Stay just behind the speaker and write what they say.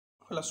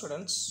Hello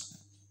students,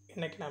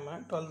 இன்னைக்கு நாம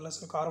 12th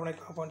lesson carbonyl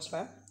compoundsல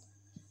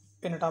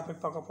என்ன டாபிக்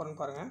பார்க்க போறோம்னு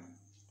பாருங்க.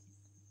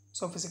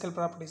 So physical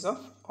properties of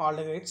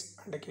aldehydes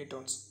and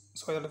ketones.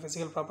 So இதோட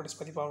physical properties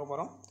பத்தி பார்க்க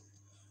போறோம்.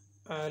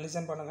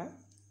 Listen பண்ணுங்க.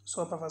 So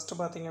அப்ப first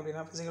பாத்தீங்க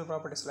அப்படினா physical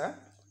propertiesல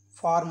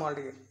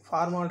formaldehyde.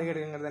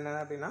 Formaldehydeங்கிறது என்ன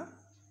அப்படினா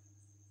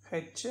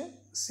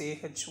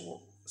HCHO.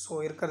 So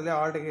இருக்கிறதுல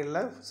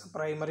aldehydeல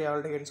primary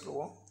aldehyde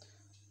சொல்லுவோம்.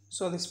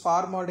 So this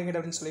formaldehyde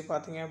அப்படினு சொல்லி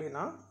பாத்தீங்க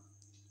அப்படினா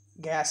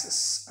gases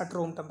at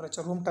room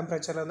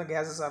temperature la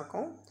gases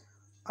இருக்கும்.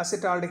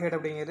 acetaldehyde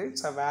அப்படிங்கிறது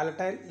it's a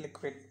volatile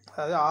liquid,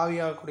 அதாவது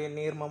ஆவியாகக்கூடிய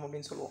நீர்மம்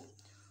அப்படினு சொல்லுவோம்.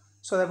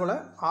 ஸோ அதே போல்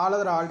all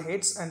other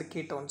aldehydes and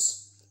ketones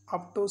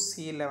up to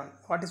C11.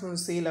 what is mean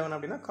C11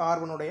 அப்படின்னா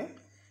கார்பனுடைய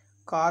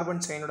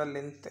கார்பன் செயினோட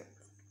லென்த்து.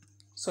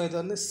 ஸோ இது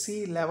வந்து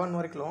C11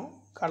 வரைக்கும்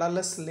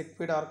கலர்லெஸ்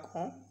லிக்விடாக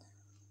இருக்கும்,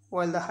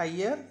 while the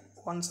higher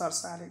ones are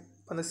solid.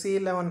 இப்போ இந்த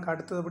C11க்கு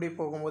அடுத்தபடி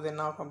போகும்போது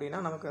என்ன ஆகும்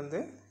அப்படின்னா நமக்கு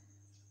வந்து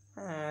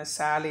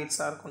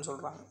சாலிட்ஸாக இருக்கும்னு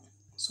சொல்கிறாங்க.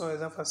 ஸோ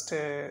இதுதான் ஃபஸ்ட்டு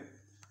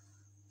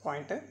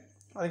பாயிண்ட்டு.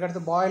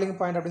 அதுக்கடுத்து பாயிலிங்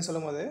பாயிண்ட் அப்படின்னு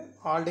சொல்லும்போது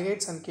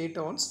aldehydes and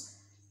ketones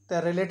the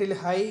relatively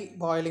high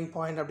boiling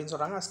point அப்படின்னு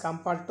சொல்கிறாங்க as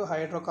compared to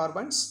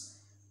hydrocarbons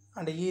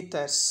and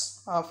ethers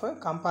of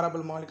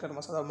comparable molecular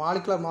mass. அதாவது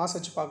மாலிகுலர் மாஸ்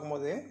வச்சு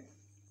பார்க்கும்போது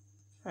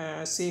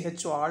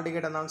CHO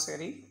ஆல்டிஹைட் இருந்தாலும்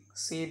சரி,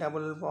 C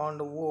double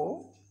bond O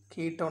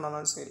ketone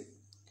இருந்தாலும் சரி.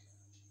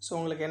 ஸோ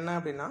உங்களுக்கு என்ன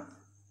அப்படின்னா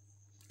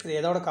இது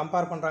எதோட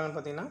கம்பேர் பண்ணுறாங்கன்னு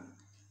பார்த்தீங்கன்னா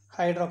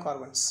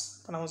ஹைட்ரோகார்பன்ஸ்.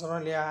 இப்போ நம்ம சொல்கிறோம்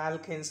இல்லையா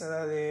ஆல்கைன்ஸ்,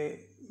 அதாவது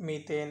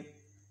மீத்தேன்,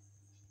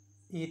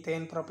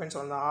 ஈத்தேன், ப்ரோப்பேன்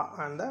சொல்லலாம்,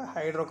 அந்த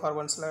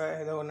ஹைட்ரோகார்பன்ஸில்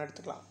ஏதோ ஒன்று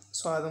எடுத்துக்கலாம்.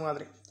 ஸோ அது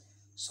மாதிரி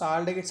ஸோ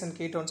ஆல்டிஹைட்ஸ் அண்ட்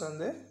கீட்டோன்ஸ்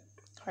வந்து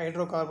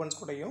ஹைட்ரோகார்பன்ஸ்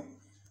கூடயும்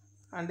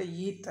and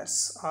ethers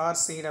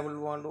RC double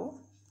bond O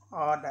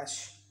R dash.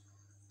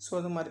 So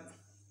இது மாதிரி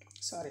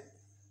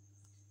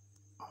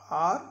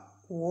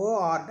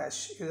OR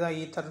டேஷ் இதுதான்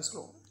ஈத்தர்னு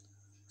சொல்லுவோம்.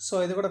 ஸோ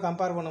இது கூட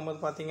கம்பேர் பண்ணும்போது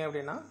பார்த்தீங்க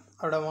அப்படின்னா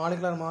அதோட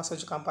மாலிகுலர் மாஸ்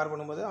வச்சு கம்பேர்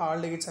பண்ணும்போது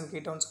ஆல்டிஹைட்ஸ் அண்ட்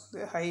கீட்டோன்ஸ் வந்து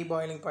ஹை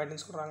பாயிலிங்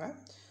பாயிண்ட்னு சொல்கிறாங்க.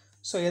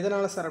 ஸோ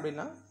எதனால் சார்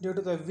அப்படின்னா due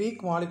to the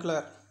week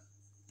molecular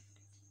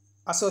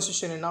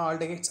association in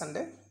aldehydes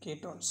and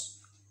ketones.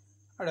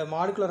 அதோட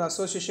மாலிகுலர்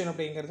அசோசியேஷன்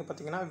அப்படிங்கிறது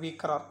பார்த்திங்கன்னா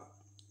வீக்கராக இருக்கும்.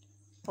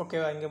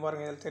 ஓகேவா, இங்கே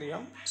பாருங்கள் இதில்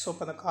தெரியும். ஸோ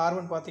இப்போ இந்த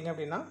கார்பன் பார்த்திங்க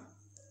அப்படின்னா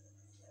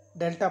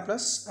delta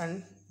plus and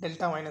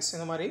delta minus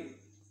இந்த மாதிரி.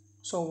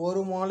 ஸோ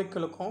ஒரு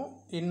மாலிகுலுக்கும்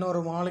இன்னொரு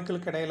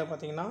மாலிகுலுக்கு இடையில்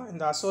பார்த்திங்கன்னா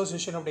இந்த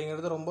அசோசியேஷன்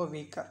அப்படிங்கிறது ரொம்ப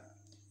வீக்கர்.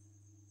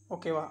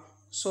 ஓகேவா,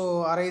 ஸோ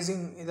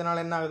அரைசிங்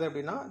இதனால் என்ன ஆகுது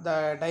அப்படின்னா த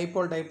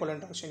டைபோல்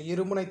இன்ட்ராக்ஷன்,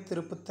 இருமுனை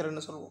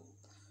திருப்புத்திறன்னு சொல்லுவோம்.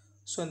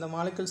 ஸோ இந்த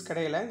மாலிகுல்ஸ்க்கு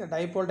இடையில் இந்த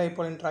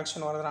டைபோல்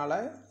இன்ட்ராக்ஷன் வரதுனால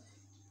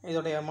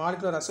இதோடைய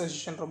மாலிகுலர்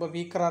அசோசியேஷன் ரொம்ப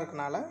வீக்கராக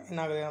இருக்கனால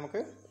என்ன ஆகுது,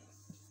 நமக்கு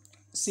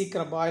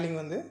சீக்கிரம் பாயிலிங்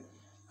வந்து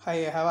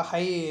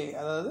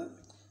அதாவது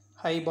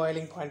ஹை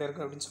பாயிலிங் பாயிண்ட்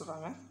இருக்குது அப்படின்னு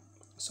சொல்கிறாங்க.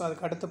 ஸோ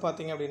அதுக்கு அடுத்து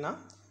பார்த்திங்க அப்படின்னா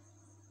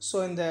ஸோ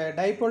இந்த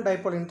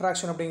டைபோல்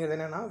இன்ட்ராக்ஷன் அப்படிங்கிறது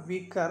என்னென்னா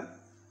வீக்கர்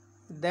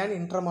தென்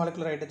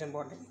இன்ட்ரமாலிகுலர் ஹைட்ரஜன்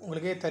பாண்டிங்.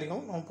 உங்களுக்கே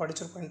தெரியும், நம்ம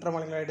படிச்சிருப்போம்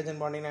இன்ட்ரமாலிகுலர் ஹைட்ரஜன்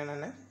பாண்டிங்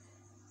என்னென்னு.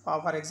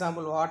 ஃபார்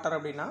எக்ஸாம்பிள் வாட்டர்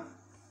அப்படின்னா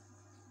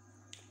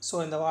ஸோ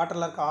இந்த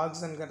வாட்டரில் இருக்க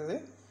ஆக்சிஜன்கிறது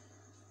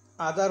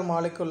அதர்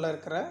வாட்டர்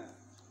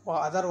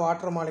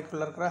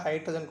மாலிகுலில் இருக்கிற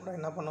ஹைட்ரஜன் கூட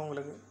என்ன பண்ணும்,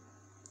 உங்களுக்கு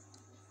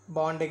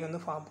பாண்டிங்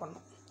வந்து ஃபார்ம்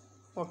பண்ணும்.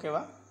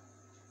 ஓகேவா,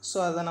 ஸோ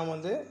அதை நம்ம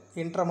வந்து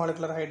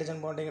இன்ட்ரமாலிகுலர்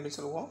ஹைட்ரஜன் பாண்டிங் அப்படி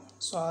சொல்லுவோம்.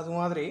 ஸோ அது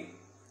மாதிரி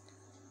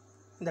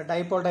இந்த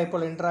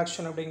டைபோல்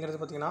இன்ட்ராக்ஷன் அப்படிங்கிறது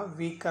பார்த்திங்கன்னா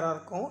வீக்கராக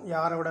இருக்கும்.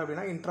 யாரை விட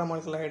அப்படின்னா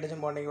இன்ட்ராமாலிகுலர்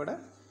ஹைட்ரஜன் பாண்டிங்கை விட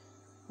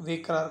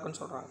வீக்கராக இருக்குன்னு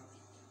சொல்கிறாங்க.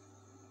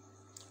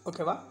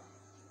 ஓகேவா,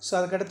 ஸோ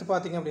அதுக்கடுத்து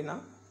பார்த்திங்க அப்படின்னா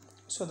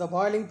so the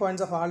boiling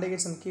points of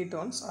aldehydes and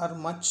ketones are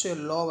much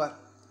lower.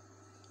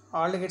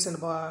 Aldehydes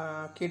and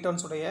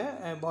கீட்டோன்ஸுடைய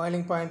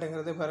boiling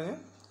பாயிண்ட்டுங்கிறது பாருங்கள்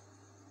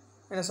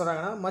என்ன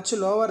சொல்கிறாங்கன்னா much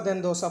lower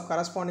then those of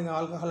corresponding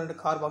alcohol and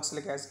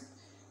carboxylic acid.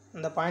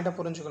 இந்த பாயிண்ட்டை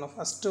புரிஞ்சுக்கணும்.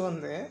 ஃபஸ்ட்டு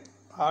வந்து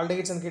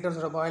ஆல்டிஹைட்ஸ் அண்ட்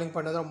கீட்டோன்ஸோட பாயிலிங்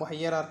பாயிண்ட் வந்து ரொம்ப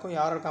ஹையராக இருக்கும்.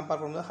 யாரோட கம்பேர்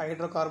பண்ணும்போது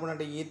ஹைட்ரோகார்பன்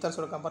அண்ட்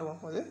ஈத்தர்ஸோட கம்பேர்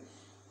பண்ணும்போது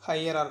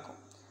ஹையராக இருக்கும்.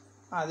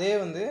 அதே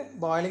வந்து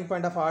boiling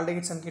point of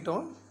aldehydes and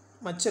ketone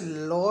much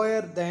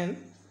lower then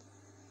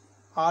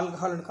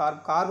alcohol and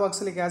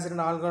carboxylic acid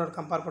and ஆல்கஹாலோட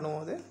compare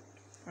பண்ணும்போது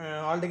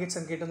ஆல்டிஹைட்ஸ்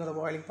அண்ட் கீட்டோன்ஸோட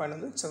பாயிலிங் பாயிண்ட்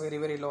வந்து இட்ஸ்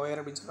வெரி லோயர்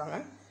அப்படின்னு சொல்கிறாங்க.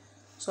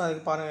 ஸோ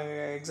அதுக்கு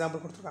பாருங்கள்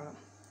எக்ஸாம்பிள் கொடுத்துருக்காங்க.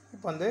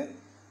 இப்போ வந்து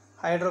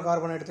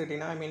ஹைட்ரோகார்பன்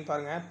எடுத்துக்கிட்டிங்கன்னா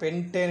பாருங்கள்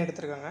பென்டேன்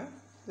எடுத்துருக்காங்க.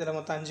 இதில்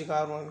மொத்தம் 5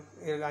 கார்பன்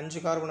இருக்குது. 5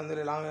 கார்பன் வந்து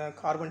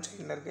கார்பன்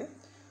செயினில் இருக்குது.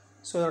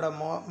 ஸோ இதோட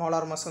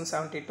மோலார் மாஸ் வந்து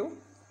 72,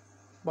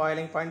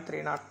 பாயிலிங் பாயிண்ட்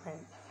 309.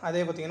 அதே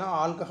பார்த்திங்கன்னா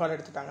ஆல்கஹால்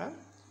எடுத்துட்டாங்க.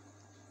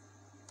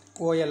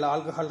 OL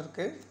ஆல்கஹால்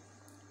இருக்குது,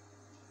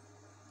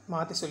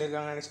 மாற்றி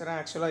சொல்லியிருக்காங்க நினச்சிக்கிறேன்.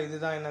 ஆக்சுவலாக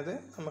இதுதான் என்னது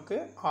நமக்கு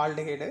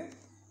ஆல்டிஹைடு,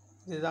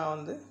 இதுதான்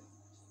வந்து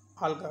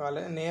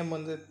ஆல்கஹால். நேம்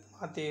வந்து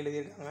மாற்றி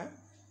எழுதியிருக்காங்க.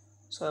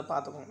 ஸோ அதை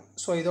பார்த்துக்கோங்க.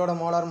 ஸோ இதோட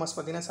மோலார் மாஸ்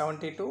பார்த்திங்கன்னா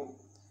 72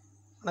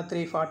 ஆனால்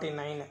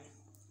 349.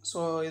 ஸோ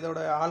இதோட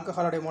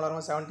ஆல்கஹாலோடைய மோலார்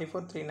மாஸ்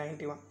 74,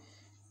 391.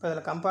 இப்போ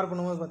இதில் கம்பேர்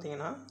பண்ணும்போது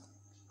பார்த்திங்கன்னா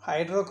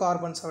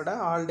ஹைட்ரோகார்பன்ஸை விட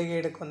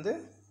ஆல்டிஹைடுக்கு வந்து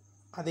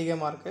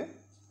அதிகமாக இருக்குது.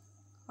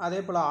 அதே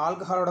போல்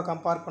ஆல்கஹாலோட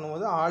கம்பேர்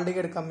பண்ணும்போது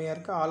ஆல்டிஹைடு கம்மியாக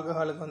இருக்குது,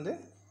 ஆல்கஹாலுக்கு வந்து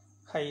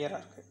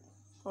ஹையராக இருக்குது.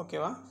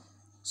 ஓகேவா,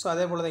 ஸோ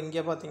அதே போல் தான்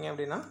இங்கே பார்த்திங்க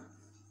அப்படின்னா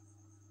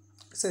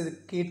ஸோ இது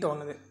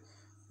கீட்டோன், இது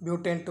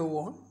பியூட்டேன்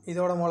 2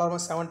 இதோட மோலார்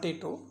மாஸ்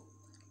 72,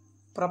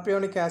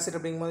 ப்ரோபியோனிக் ஆசிட்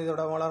அப்படிங்கும்போது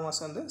இதோட மோலார்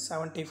மாஸ் வந்து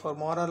 74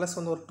 மோரார்லெஸ்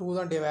வந்து ஒரு 2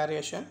 தான்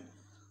வேரியேஷன்.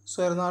 ஸோ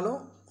இருந்தாலும்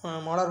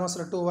மோலார்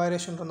மாஸில் 2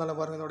 வேரியேஷன் இருந்தாலும்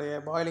பாருங்கள் இதோடைய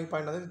பாயிலிங்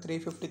பாயிண்ட் வந்து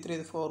 353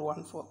 இது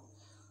 414.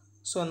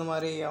 ஸோ அந்த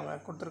மாதிரி அவங்க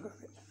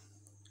கொடுத்துருக்காங்க.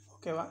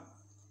 ஓகேவா?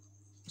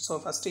 ஸோ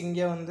ஃபஸ்ட்டு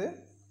இங்கே வந்து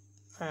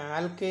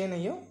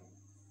ஆல்கேனையும்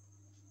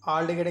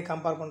ஆல்டிகைடை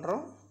கம்பேர்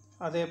பண்ணுறோம்.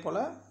 அதே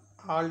போல்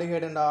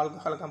ஆல்டிகைடு அண்ட்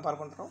ஆல்கஹாலை கம்பேர்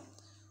பண்ணுறோம்.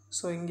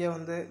 ஸோ இங்கே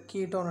வந்து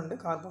ketone and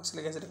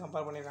carboxylic acid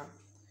compare பண்ணிடுறாங்க.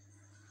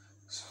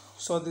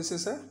 So this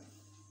is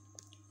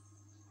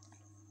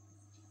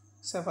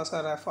first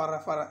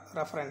for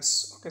reference.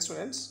 Okay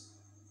students,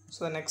 so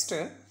the next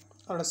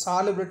அதோட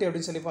solubility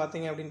அப்படின்னு சொல்லி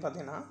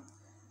பார்த்தீங்கன்னா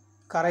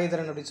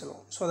கரைதிறன் அப்படின்னு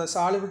சொல்லுவோம். ஸோ the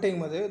solubility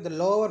என்பது the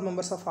lower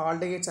members of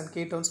aldehydes and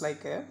ketones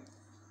like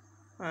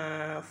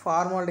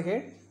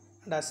formaldehyde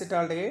and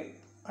acetaldehyde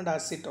and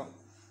acetone.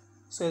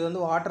 So இது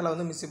வந்து வாட்டரில்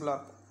வந்து மிசிபிளாக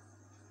இருக்கும்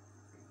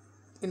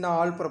in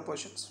all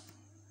proportions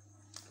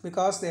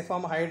because they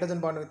form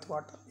hydrogen bond with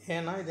water.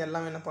 ஏன்னா இது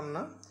எல்லாமே என்ன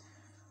பண்ணுன்னா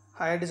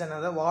ஹைட்ரஜன்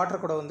அதாவது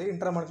வாட்டர் கூட வந்து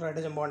இன்டர்மாலிகுலர்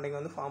ஹைட்ரஜன் பாண்டிங்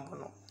வந்து ஃபார்ம்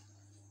பண்ணும்.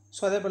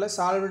 ஸோ அதே போல்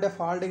solubility of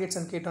aldehydes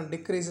and ketone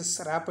decreases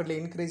rapidly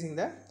increasing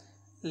the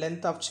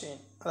length of chain.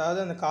 அதாவது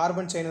அந்த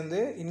கார்பன் செயின்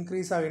வந்து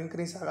இன்க்ரீஸ் ஆக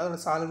அதோட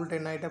solubility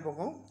என்ன ஆகிட்டே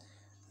போகும்,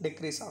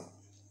 டிக்ரீஸ் ஆகும்.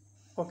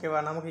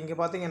 ஓகேவா? நமக்கு இங்கே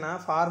பார்த்தீங்கன்னா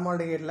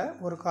ஃபார்மால்டிஹைடில்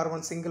ஒரு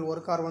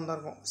கார்பன் தான்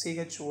இருக்கும்,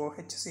 CHO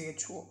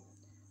HCHO.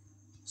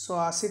 ஸோ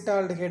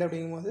அசிட்டால்டிஹைடு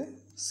அப்படிங்கும்போது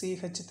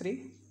CH3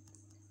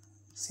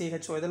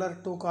 CHO, இதில்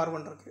 2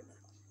 கார்பன் இருக்குது.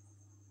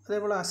 அதே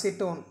போல்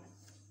அசிட்டோன்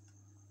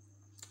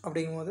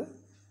அப்படிங்கும்போது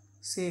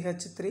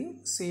CH3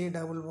 C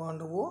double bond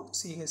O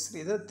CH3,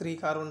 இது 3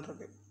 கார்பன்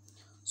இருக்குது.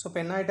 ஸோ இப்போ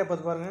என்ன ஆகிட்டே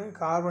போது பாருங்கள்,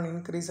 கார்பன்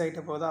இன்க்ரீஸ்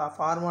ஆகிட்டே போகுதா,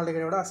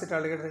 ஃபார்மால்டிஹைடோட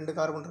அசிட்டால்டிஹைடு 2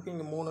 கார்பன் இருக்குது,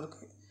 இங்கே 3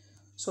 இருக்குது.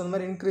 ஸோ இந்த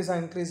மாதிரி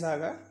இன்க்ரீஸ்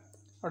ஆக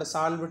அதோட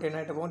சால்பிலிட்டி என்ன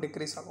ஆகிட்டே போகும்,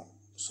 டிக்ரீஸ் ஆகும்.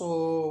 ஸோ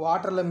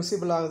வாட்டரில்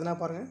மிசிபிள் ஆகுதுன்னா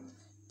பாருங்கள்,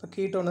 இப்போ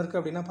கீட்டோன் இருக்குது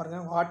அப்படின்னா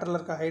பாருங்கள் வாட்டரில்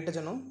இருக்க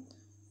ஹைட்ரஜனும்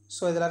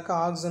ஸோ இதில் இருக்க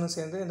ஆக்சிஜனும்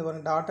சேர்ந்து இந்த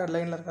பாருங்கள் டாட்டட்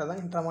லைனில் இருக்கிறது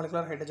தான்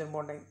இன்ட்ராமாலிகுலர் ஹைட்ரஜன்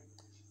பாண்டிங்.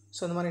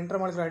 ஸோ இந்த மாதிரி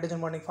இன்ட்ராமாலிகுலர்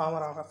ஹைட்ரஜன் பாண்டிங்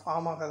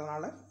ஃபார்ம்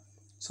ஆகிறதுனால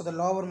so the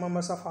lower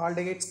members of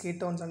aldehydes,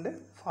 ketones and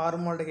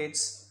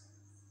formaldehydes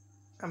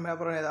and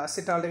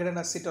acetaldehyde and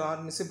acetone are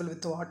miscible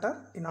with water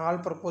in all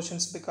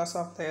proportions because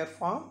of their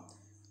form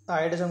the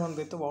hydrogen bond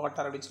with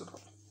water அப்படி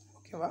சொல்கிறோம்.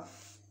 ஓகேவா?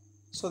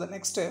 So the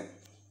next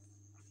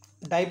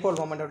dipole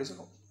moment அப்படி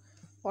சொல்லுவோம்.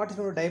 What is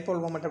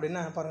dipole moment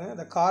அப்படின்னா பாருங்கள்,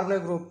 the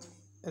carbonyl group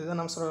இதுதான்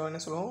நம்ம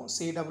என்ன சொல்லுவோம்,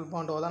 C double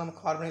bond O தான் நம்ம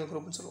carbonyl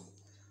groupனு சொல்லுவோம்.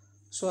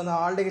 ஸோ அந்த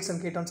aldehydes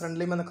and ketones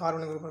ரெண்டுலேயுமே அந்த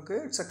carbonyl group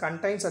இருக்குது. It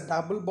contains a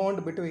double bond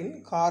between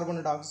carbon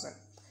and oxygen.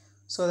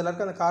 So இதில்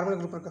இருக்க அந்த கார்பன்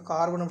குரூப் இருக்க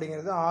கார்பன்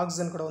அப்படிங்கிறது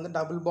ஆக்சிஜன் கூட வந்து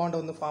டபுள் பாண்டை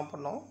வந்து ஃபார்ம்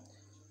பண்ணோம்.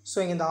 ஸோ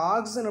இங்கே இந்த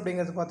ஆக்சிஜன்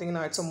அப்படிங்கிறது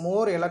பார்த்தீங்கன்னா இட்ஸ்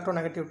மோர்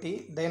எலக்ட்ரோநெகட்டிவிட்டி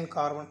தென்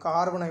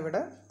கார்பனை விட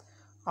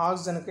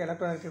ஆக்சிஜனுக்கு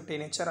எலக்ட்ரோநெகட்டிவிட்டி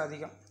நேச்சர்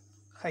அதிகம்,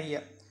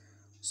 ஹையர்.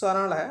 ஸோ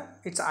அதனால்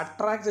it's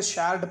attract the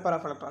shared pair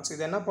of electrons.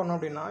 இது என்ன பண்ணோம்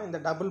அப்படின்னா இந்த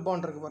டபுள்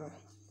பாண்ட் இருக்குது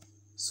பாருங்கள்.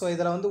 ஸோ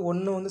இதில் வந்து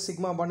ஒன்று வந்து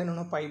சிக்மா பாண்டு,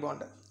 இன்னொன்று பை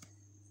பாண்டு.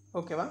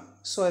 ஓகேவா?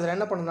 ஸோ இதில்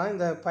என்ன பண்ணுன்னா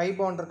இந்த பை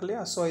பாண்ட் இருக்கு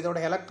இல்லையா, ஸோ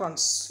இதோட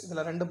எலக்ட்ரான்ஸ்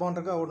இதில் 2 பாண்ட்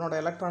இருக்குது, உன்னோட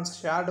எலக்ட்ரான்ஸ்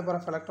ஷேர்டு பேர்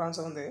ஆஃப்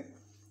எலக்ட்ரான்ஸை வந்து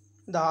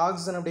இந்த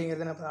ஆக்சிஜன்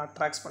அப்படிங்கிறது என்ன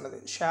அட்ராக்ட்ஸ் பண்ணுது,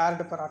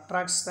 ஷேர்டு பேர்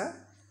attracts the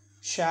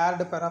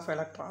shared pair of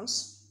electrons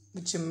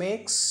which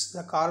makes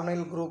the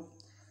carbonyl group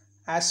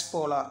as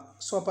polar.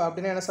 So அப்போ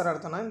அப்படின்னா என்ன சார்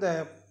அர்த்தம்னா இந்த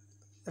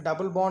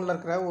டபுள் பாண்டில்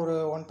இருக்கிற ஒரு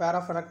 1 பேர்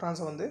ஆஃப்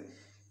எலக்ட்ரான்ஸை வந்து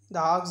இந்த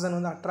ஆக்சிஜன்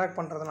வந்து அட்ராக்ட்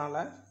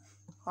பண்ணுறதுனால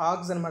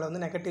ஆக்சிஜன் மேலே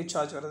வந்து நெகட்டிவ்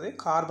சார்ஜ் வருது,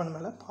 கார்பன்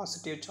மேலே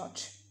பாசிட்டிவ்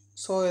சார்ஜ்.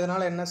 ஸோ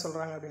இதனால் என்ன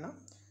சொல்கிறாங்க அப்படின்னா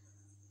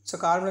so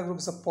carbonyl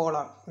group is a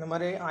polar. இந்த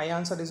மாதிரி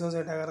அயான்ஸை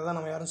டிசோசியேட் ஆகிறதா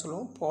நம்ம யாரும்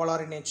சொல்லுவோம்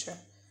போலார் இன் நேச்சர்.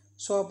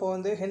 ஸோ அப்போ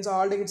வந்து hence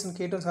aldehydes and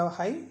ketones have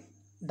high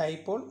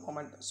dipole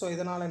moment. So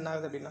இதனால் என்ன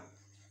ஆகுது அப்படின்னா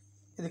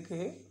இதுக்கு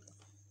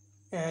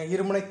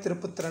இருமுனை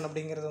திருப்புத்திறன்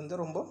அப்படிங்கிறது வந்து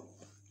ரொம்ப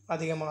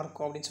அதிகமாக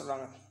இருக்கும் அப்படின்னு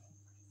சொல்கிறாங்க,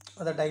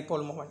 அது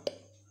dipole moment.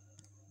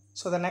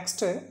 So the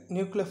next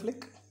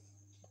nucleophilic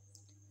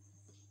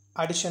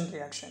addition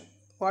reaction.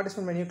 What is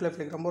mean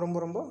nucleophilic?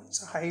 ரொம்ப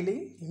it's highly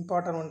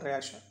important one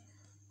reaction.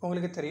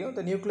 உங்களுக்கு தெரியும்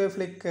இந்த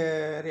நியூக்ளியோஃபிலிக்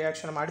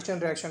ரியாக்ஷன் நம்ம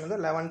அடிஷன் ரியாக்ஷன்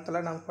வந்து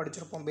 11th நம்ம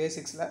படிச்சிருப்போம்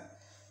பேசிக்ஸில்.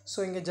 ஸோ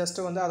இங்கே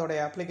ஜஸ்ட்டு வந்து அதோடைய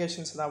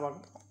அப்ளிகேஷன்ஸ் தான்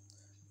பார்க்குறோம்.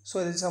 So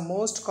it's a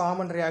most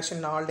common reaction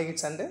in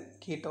aldehydes and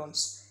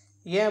ketones.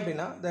 ஏன்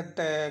அப்படின்னா that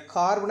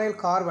carbonyl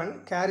carbon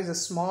carries a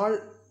small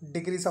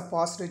decrease of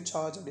positive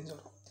charge அப்படின்னு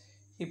சொல்கிறோம்.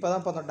 இப்போ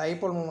தான் பார்த்தோம்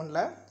டைபோல்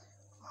மூமெண்ட்டில்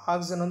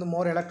ஆக்சிஜன் வந்து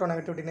மோர்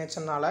எலக்ட்ரோநெகட்டிவிட்டி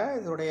நேச்சர்னால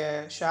இதோடைய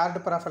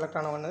ஷேர்டு பேர் ஆஃப்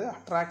எலக்ட்ரானை வந்து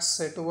attracts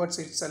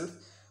towards it self.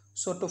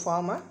 So to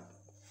form a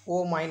O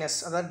minus,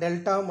 அதாவது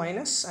டெல்டா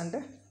மைனஸ் அண்டு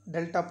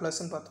டெல்டா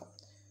ப்ளஸ்ன்னு பார்த்தோம்.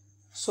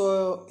 ஸோ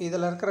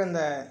இதில் இருக்கிற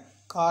இந்த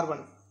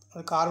கார்பன்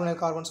அது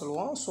கார்பன்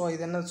சொல்லுவோம். ஸோ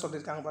இது என்ன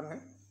சொல்லியிருக்காங்க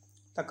பாருங்கள்,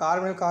 the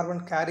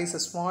carbon carries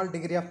a small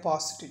degree of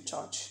positive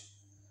charge.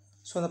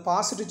 So அந்த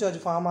பாசிட்டிவ் சார்ஜ்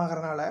ஃபார்ம்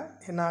ஆகிறதுனால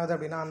என்ன ஆகுது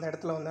அப்படின்னா அந்த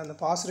இடத்துல வந்து அந்த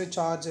பாசிட்டிவ்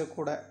சார்ஜ்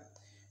கூட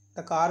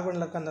இந்த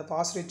கார்பனில் இருக்க அந்த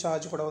பாசிட்டிவ்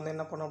சார்ஜ் கூட வந்து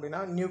என்ன பண்ணும்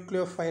அப்படின்னா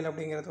நியூக்ளியோஃபைல்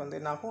அப்படிங்கிறது வந்து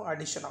என்ன ஆகும்,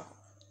 அடிஷன் ஆகும்.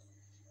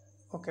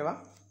 ஓகேவா?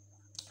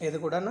 இது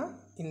கூடனா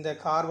இந்த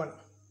கார்பன்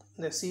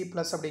இந்த C+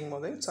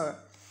 அப்படிங்கும்போது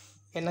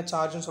என்ன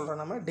சார்ஜ்னு சொல்கிறோம்,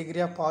 நம்ம டிகிரி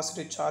ஆஃப்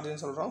பாசிட்டிவ்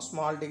சார்ஜ்னு சொல்கிறோம்,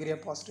 small degree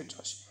of positive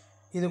charge.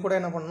 இது கூட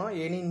என்ன பண்ணோம்,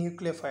 எனி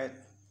நியூக்ளியோஃபைல்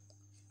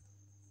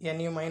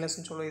NU-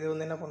 சொல்லுவோம், இது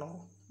வந்து என்ன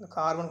பண்ணுவோம் இந்த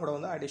கார்பன் கூட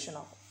வந்து அடிஷன்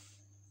ஆகும்.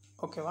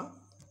 ஓகேவா?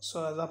 ஸோ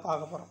அதுதான்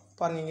பார்க்க போகிறோம்.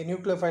 பாருங்கள், இங்கே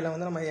நியூக்ளியோஃபைலில்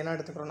வந்து நம்ம என்ன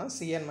எடுத்துக்கிறோம்னா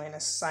CN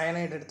மைனஸ்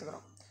சயனைடு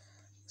எடுத்துக்கிறோம்.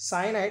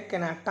 Cyanide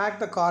can attack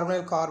the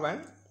carbonyl carbon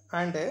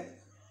and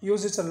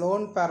use its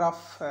lone pair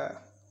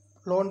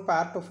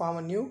to form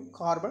a new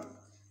carbon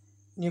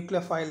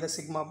nucleophile, the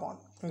sigma bond.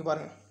 இங்கே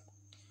பாருங்கள்,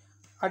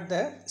 at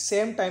the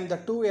same time the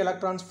two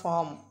electrons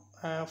form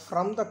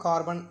from the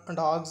carbon and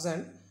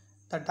oxygen.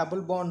 The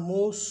double bond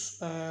moves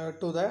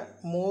to the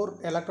more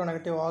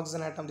electronegative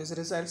oxygen atom. This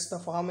results the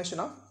formation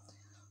of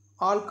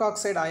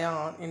alkoxide ion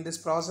in this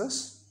process.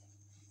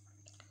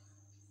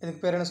 இதுக்கு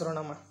பேர் என்ன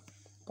சொல்கிறோம் நம்ம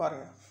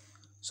பாருங்கள்.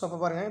 So அப்போ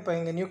பாருங்கள், இப்போ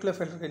இங்கே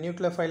நியூக்ளியோஃபைல் இருக்குது.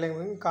 நியூக்ளியோஃபைல்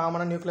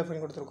காமனாக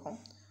நியூக்ளியோஃபைல் கொடுத்துருக்கோம்.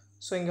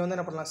 ஸோ இங்கே வந்து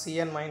என்ன பண்ணலாம்,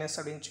 CN மைனஸ்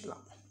அப்படின்னு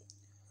வச்சுக்கலாம்.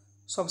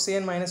 ஸோ அப்போ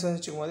CN மைனஸ் வந்து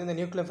வச்சுக்கும் போது இந்த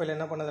நியூக்ளியோஃபைல்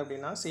என்ன பண்ணுது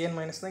அப்படின்னா, CN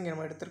மைனஸ் தான் இங்கே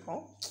நம்ம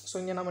எடுத்திருக்கோம். ஸோ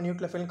இங்கே நம்ம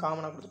நியூக்ளியோஃபைல்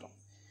காமனாக கொடுத்துட்டோம்.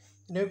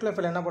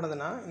 நியூக்ளியோஃபைல் என்ன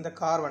பண்ணுதுன்னா இந்த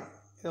கார்பன்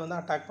இதை வந்து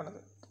அட்டாக்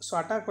பண்ணுது. ஸோ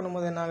அட்டாக்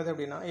பண்ணும்போது என்ன ஆகுது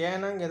அப்படின்னா,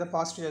 ஏன்னா இங்கே எதாவது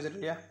பாசிட்டிவ் சார்ஜ்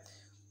இல்லையா.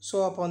 ஸோ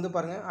அப்போ வந்து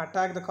பாருங்கள்,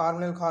 attack the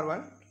கார்பனில்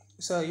carbon.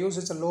 So use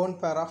it's a lone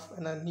pair of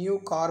a new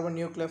carbon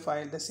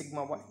nucleophile, the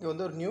sigma bond. இது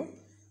வந்து ஒரு நியூ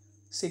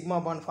சிக்மா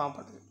பாண்ட் ஃபார்ம்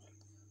பண்ணுது.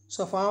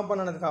 ஸோ ஃபார்ம்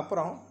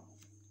பண்ணதுக்கப்புறம்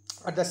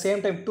at the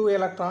same time 2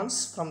 electrons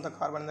from the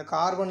carbon. இந்த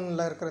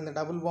கார்பனில் இருக்கிற இந்த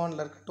double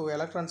பாண்டில் இருக்கிற 2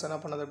 electrons என்ன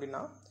பண்ணுது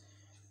அப்படின்னா,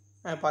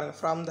 பாருங்கள்,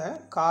 from the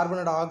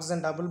carbon and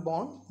oxygen double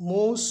bond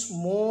moves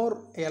more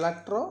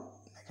electro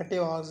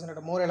negative oxygen,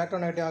 more electro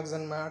negative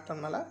oxygen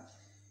மேட்டர்னால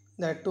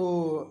இந்த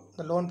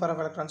லோன் பேர்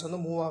ஆஃப் எலக்ட்ரான்ஸ்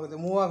வந்து மூவ் ஆகுது.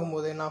 மூவ்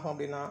ஆகும்போது என்ன ஆகும்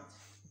அப்படின்னா,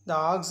 இந்த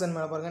ஆக்சிஜன்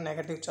மேலே பாருங்கள்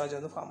நெகட்டிவ் சார்ஜ்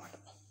வந்து ஃபார்ம்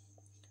ஆகிடும்.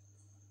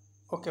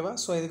 ஓகேவா?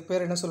 ஸோ இதுக்கு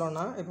பேர் என்ன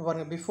சொல்லுவோம்னா, இப்போ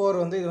பாருங்கள், பிஃபோர்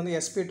வந்து இது வந்து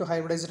sp2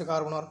 ஹைப்ரிடைஸ்டு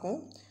கார்பனாக இருக்கும்.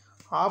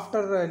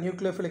 ஆஃப்டர்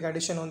நியூக்ளியோஃபிலிக்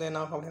அடிஷன் வந்து என்ன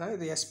ஆகும் அப்படின்னா,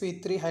 இது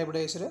sp3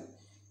 ஹைப்ரிடைஸ்டு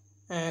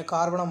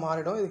கார்பனாக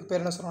மாறிடும். இதுக்கு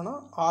பேர் என்ன சொல்கிறோன்னா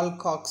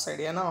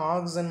ஆல்காக்சைடு. ஏன்னா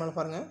ஆக்சிஜன் மேலே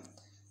பாருங்கள்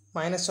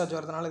மைனஸ் சார்ஜ்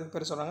வரதுனால இதுக்கு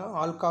பேர் சொல்கிறாங்க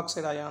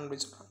ஆல்காக்சைடு அயான்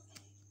அப்படின்னு சொல்கிறாங்க.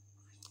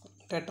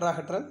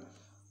 Tetrahedral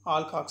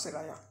alkoxide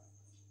ion.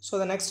 ஸோ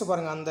அதை நெக்ஸ்ட்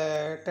பாருங்கள், அந்த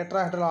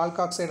டெட்ராஹெட்ரல்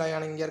ஆல்காக்சைடு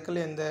அயான் இங்கே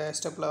இருக்கல இந்த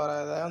ஸ்டெப்பில்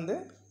வரதை வந்து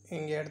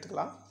இங்கே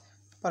எடுத்துக்கலாம்.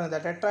 பாருங்கள், the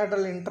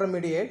tetrahedral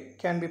intermediate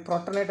can be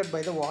protonated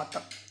by the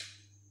water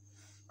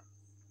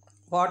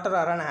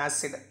or an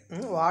acid.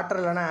 Water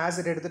இல்லைனா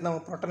ஆசிட் எடுத்துகிட்டு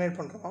நம்ம ப்ரோட்டனேட்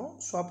பண்ணுறோம்.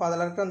 ஸோ அப்போ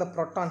அதில் இருக்கிற அந்த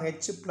ப்ரோட்டான்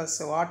H ப்ளஸ்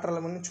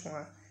வாட்டரில் வந்து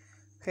வச்சுக்கோங்க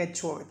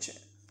HOH.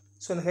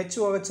 ஸோ இந்த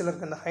HOHயில்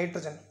இருக்க இந்த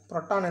ஹைட்ரஜன்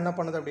ப்ரோட்டான் என்ன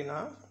பண்ணுது அப்படின்னா,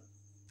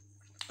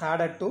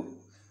 added to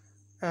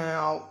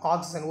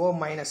oxygen O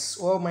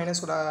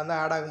minus கூட வந்து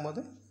ஆட்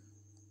ஆகும்போது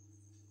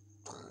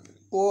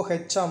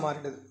OH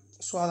மாறிடுது.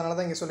 ஸோ அதனால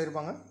தான் இங்கே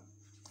சொல்லியிருப்பாங்க.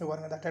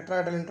 பாருங்க, the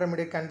tetrahedral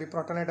intermediate can be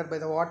protonated by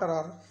the water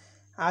or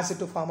acid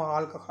to form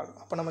alcohol.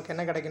 அப்போ நமக்கு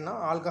என்ன கிடைக்குன்னா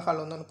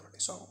ஆல்கஹால் வந்து ஒன்று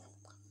ப்ரொடியூஸ் ஆகும்.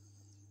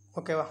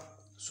 ஓகேவா?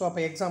 ஸோ அப்போ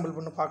எக்ஸாம்பிள்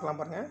பண்ணி பார்க்கலாம்.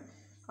 பாருங்கள்,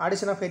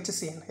 அடிஷன் ஆஃப்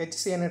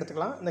HCN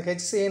எடுத்துக்கலாம். இந்த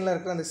HCNல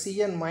இருக்கிற அந்த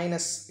CN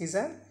மைனஸ் இஸ்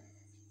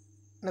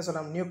என்ன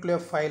சொல்லலாம்,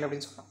 நியூக்ளியோஃபைல்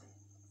அப்படின்னு சொல்லலாம்.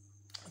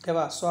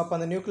 ஓகேவா? ஸோ அப்போ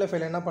அந்த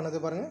நியூக்ளியோஃபைல் என்ன பண்ணுது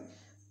பாருங்கள்,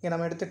 இங்கே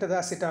நம்ம எடுத்துகிட்டது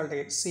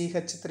அசிட்டால்டிகைட்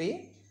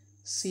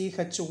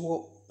CH3CHO.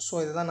 ஸோ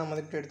இதுதான்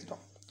நம்ம இப்படி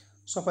எடுத்துட்டோம்.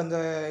 ஸோ அப்போ இந்த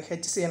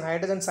HCN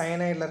ஹைட்ரஜன்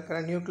சயனைடில் இருக்கிற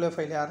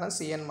நியூக்ளியோஃபைல் யாருன்னா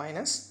CN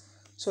மைனஸ்.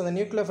 ஸோ இந்த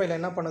நியூக்ளியோஃபைல்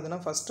என்ன பண்ணுதுன்னா,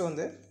 ஃபஸ்ட்டு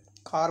வந்து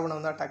கார்பனை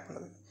வந்து அட்டாக்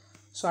பண்ணுது.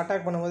 ஸோ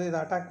அட்டாக் பண்ணும்போது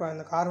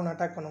இந்த கார்பனை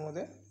அட்டாக்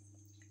பண்ணும்போது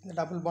இந்த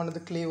டபுள் பாண்ட்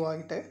வந்து க்ளீவ்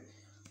ஆகிட்டு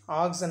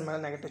ஆக்சிஜன் மேலே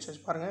நெகட்டிவ்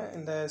சார்ஜ். பாருங்கள்,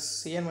 இந்த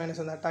CN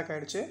மைனஸ் வந்து அட்டாக்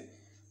ஆகிடுச்சு.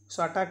 ஸோ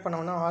அட்டாக்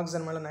பண்ணோன்னா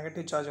ஆக்சிஜன் மேலே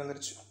நெகட்டிவ் சார்ஜ்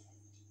வந்துருச்சு.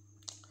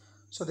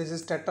 So this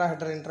is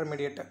tetrahedral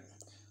intermediate.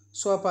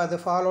 So அப்போ அது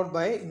ஃபாலோட்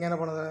பை இங்கே என்ன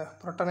பண்ணுது,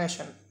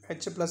 ப்ரோட்டனேஷன்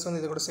H ப்ளஸ் வந்து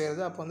இது கூட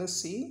சேருது. அப்போ வந்து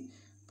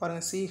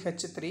பாருங்கள்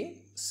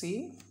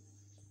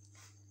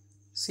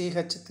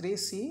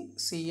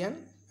CH3CCN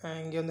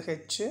இங்கே வந்து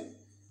H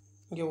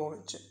இங்கே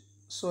OH.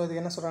 ஸோ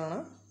இதுக்கு என்ன சொல்கிறாங்கன்னா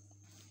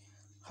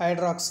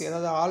ஹைட்ராக்சி,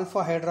 அதாவது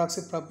ஆல்ஃபா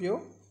ஹைட்ராக்சி ப்ரப்யூ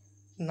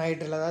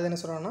நைட்ரில், அதாவது என்ன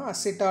சொல்கிறாங்கன்னா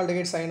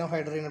அசிட்டால்டிகைட்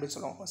சைனோஹைட்ரின் அப்படின்னு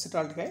சொல்லுவோம்.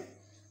 அசிட்டால்டிகைட்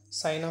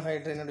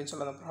சைனோஹைட்ரின் அப்படின்னு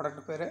சொல்லுவோம் அந்த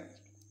ப்ராடக்ட் பேர்.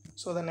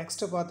 ஸோ அதை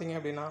நெக்ஸ்ட்டு பார்த்தீங்க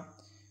அப்படின்னா,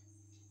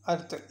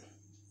 அடுத்து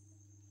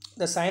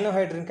the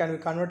cyanohydrin can be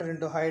converted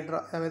into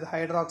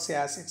hydroxy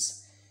acids.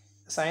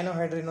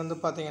 சைனோஹைட்ரின் வந்து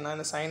பார்த்தீங்கன்னா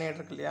இந்த சைனைட்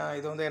இருக்கு இல்லையா,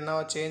 இது வந்து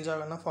என்னவா சேஞ்ச்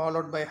ஆகும்னா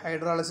ஃபாலோட் பை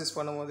ஹைட்ராலிசிஸ்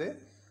பண்ணும்போது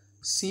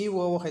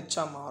COOH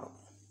மாறும்.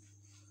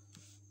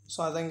 ஸோ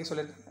அதான் இங்கே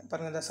சொல்லியிருக்காங்க.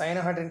 பாருங்கள், இந்த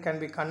சைனோஹைட்ரின் can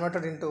be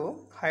converted into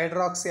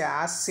hydroxy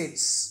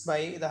acids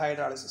by the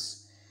hydrolysis.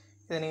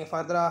 இதை நீங்கள்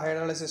ஃபர்தராக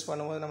ஹைட்ராலிசிஸ்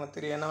பண்ணும்போது நமக்கு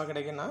தெரியும் என்ன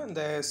கிடைக்குன்னா,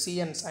 இந்த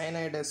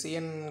சைனைடு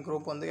CN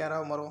குரூப் வந்து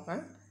யாராவது வருவாங்க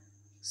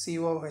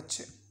COH.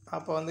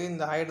 அப்போ வந்து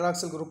இந்த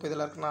ஹைட்ராக்சில் குரூப்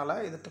இதில் இருக்கனால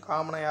இதுக்கு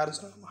காமனாக யாரும்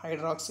சொல்லுவோம்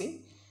ஹைட்ராக்சி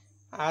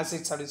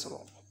ஆசிட்ஸ் அப்படின்னு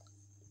சொல்லுவோம்.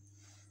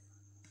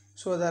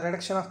 So the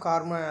reduction of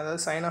carbon, அதாவது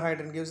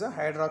சைனோஹைட்ரின் கிவ்ஸ்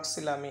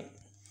ஹைட்ராக்சிலமீன்.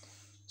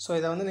 ஸோ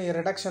இதை வந்து நீங்கள்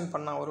ரிடக்ஷன்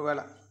பண்ணால் ஒரு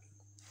வேளை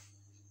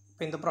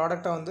இப்போ இந்த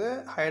ப்ராடக்டை வந்து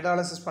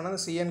ஹைட்ராலிசிஸ் பண்ணால்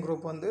அந்த CN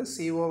குரூப் வந்து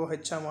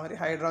COOH மாதிரி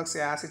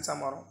ஹைட்ராக்சி ஆசிட்ஸாக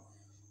மாறும்.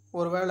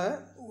 ஒரு வேளை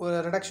ஒரு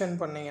ரிடக்ஷன்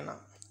பண்ணிங்கன்னா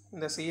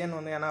இந்த CN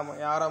வந்து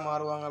யாராக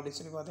மாறுவாங்க அப்படின்னு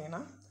சொல்லி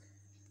பார்த்தீங்கன்னா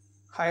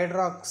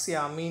ஹைட்ராக்சி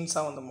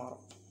அமீன்ஸாக வந்து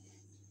மாறும்.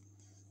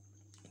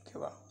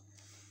 ஓகேவா?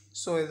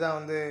 ஸோ இதுதான்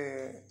வந்து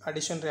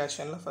addition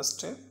ரியாக்ஷனில்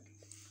first.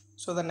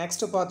 So the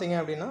next பார்த்தீங்க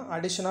அப்படின்னா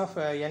அடிஷன் ஆஃப்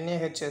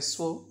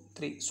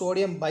NaHSO3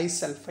 சோடியம்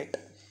பைசல்ஃபைட்.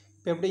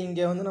 இப்போ எப்படி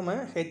இங்கே வந்து நம்ம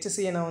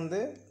HCN வந்து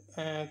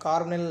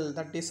carbonyl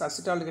that is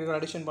acetaldehyde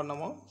addition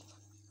பண்ணோமோ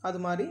அது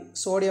மாதிரி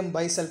சோடியம்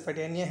பைசல்ஃபேட்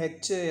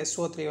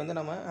NaHSO3 வந்து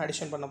நம்ம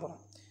அடிஷன் பண்ண போகிறோம்.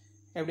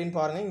 எப்படின்னு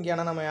பாருங்கள். இங்கே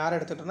ஆனால் நம்ம யார்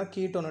எடுத்துட்டோம்னா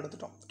கீட்டோன்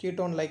எடுத்துட்டோம்.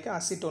 கீட்டோன் லைக்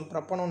அசிட்டோன்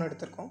ப்ரப்பனோன்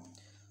எடுத்திருக்கோம்.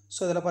 ஸோ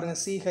இதில்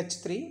பாருங்கள்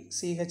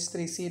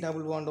CH3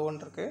 டபுள் பாண்ட் 1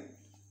 இருக்குது.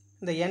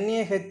 இந்த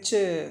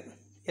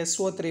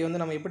NaHSO3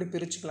 வந்து நம்ம எப்படி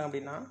பிரிச்சுக்கலாம்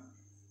அப்படின்னா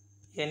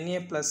Na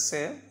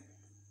plus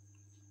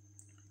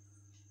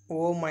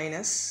O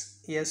minus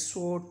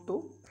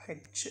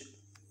SO2H.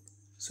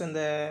 So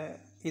இந்த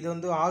இது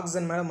வந்து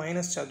ஆக்சிஜன் மேலே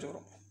மைனஸ் சார்ஜ்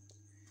வரும்.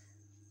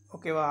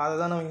 ஓகேவா, அதை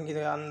தான் நம்ம இங்கே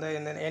அந்த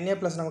இந்த Na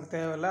ப்ளஸ் நமக்கு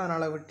தேவையில்லை,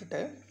 அதனால் விட்டுட்டு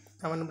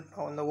நம்ம என்ன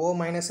பண்ணுறோம், இந்த O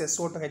மைனஸ்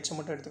SO2H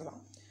மட்டும்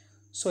எடுத்துக்கலாம்.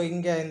 ஸோ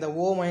இங்கே இந்த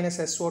O மைனஸ்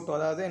SO2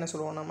 அதாவது என்ன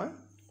சொல்லுவோம், நம்ம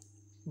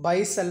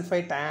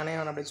பைசல்ஃபைட்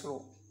ஆனையான் அப்படின்னு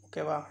சொல்லுவோம்.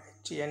 ஓகேவா,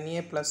 Na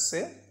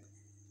ப்ளஸ்ஸு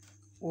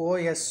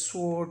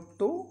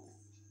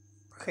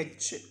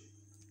OSO2H.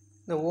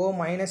 இந்த O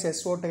மைனஸ்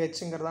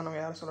SO2Hங்கிறதான் நம்ம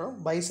யார் சொல்கிறோம்,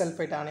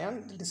 பைசல்ஃபைட் ஆனையான்.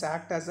 It is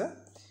act as a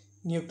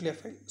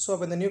nucleophile. So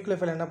அப்போ இந்த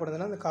நியூக்ளியோஃபைல் என்ன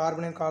பண்ணுதுன்னா இந்த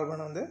கார்பனை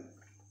வந்து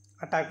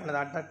அட்டாக் பண்ணுது.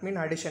 தட் மீன்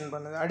அடிஷன்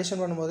பண்ணுது.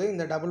 அடிஷன் பண்ணும்போது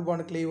இந்த டபுள்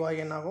பாண்ட் க்ளீவ் ஆகி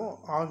என்ன ஆகும்,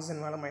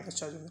 ஆக்சிஜன் மேலே மைனஸ்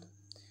சார்ஜ் வந்துடுது.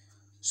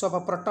 ஸோ அப்போ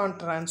ப்ரோட்டான்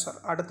ட்ரான்ஸ்ஃபர்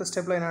அடுத்த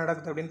ஸ்டெப்பில் என்ன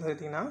நடக்குது அப்படின்னு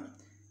பார்த்தீங்கன்னா,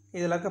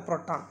 இதில் இருக்க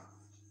ப்ரோட்டான்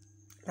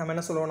நம்ம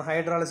என்ன சொல்லுவோம்,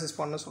 ஹைட்ராலிசிஸ்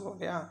பண்ண சொல்லுவோம்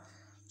இல்லையா.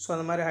 ஸோ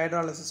அந்த மாதிரி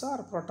ஹைட்ராலிசிஸாக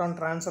ஒரு ப்ரோட்டான்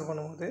ட்ரான்ஸ்ஃபர்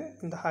பண்ணும்போது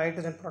இந்த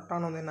ஹைட்ரஜன்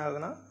ப்ரோட்டான் வந்து என்ன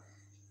ஆகுதுன்னா,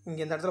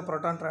 இங்கே இந்த இடத்துல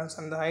ப்ரோட்டான்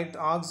ட்ரான்ஸ்ஃபர் இந்த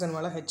ஆக்சிஜன்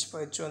மேலே H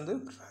வந்து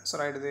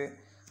ட்ரான்ஸ்ஃபர் ஆகிடுது.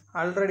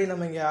 ஆல்ரெடி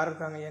நம்ம இங்கே யார்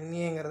இருக்காங்க,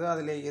 NAங்கிறது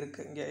அதில்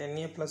இருக்குது, இங்கே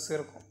Na ப்ளஸ்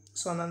இருக்கும்.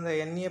 ஸோ அந்த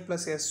Na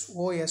ப்ளஸ்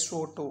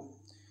SO2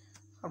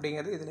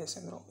 அப்படிங்கிறது இதிலே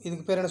சேர்ந்துடும்.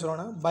 இதுக்கு பேர் என்ன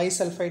சொல்லுவோம்னா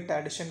பைசல்ஃபைட்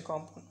அடிஷன்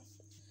காம்பவுண்ட்.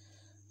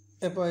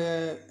 இப்போ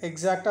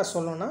எக்ஸாக்டாக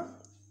சொல்லணும்னா,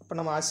 இப்போ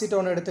நம்ம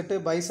அசிட்டோன் எடுத்துகிட்டு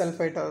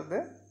பைசல்ஃபைட்டை வந்து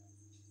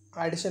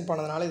அடிஷன்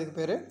பண்ணதுனால இதுக்கு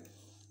பேர்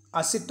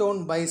அசிட்டோன்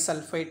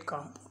பைசல்ஃபைட்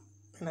காம்பவுண்ட்.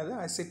 என்னது,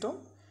 அசிட்டோன்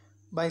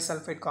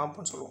பைசல்ஃபைட்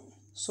காம்பவுண்ட் சொல்லுவோம்.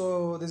 So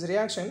this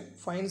reaction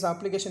fines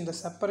application the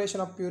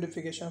separation of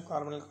purification of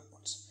carbonyl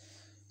compounds.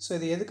 So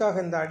இது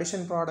எதுக்காக இந்த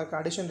அடிஷன்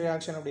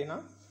ரியாக்ஷன் அப்படின்னா,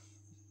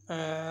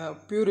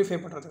 பியூரிஃபை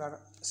பண்ணுறதுக்காக.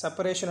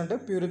 செப்பரேஷன் அண்டு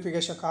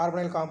பியூரிஃபிகேஷன்,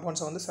 கார்பனைல்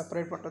காம்பவுண்ட்ஸை வந்து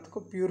செப்பரேட் பண்ணுறதுக்கு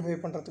பியூரிஃபை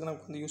பண்ணுறதுக்கு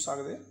நமக்கு வந்து யூஸ்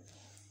ஆகுது.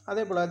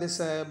 அதே போல் this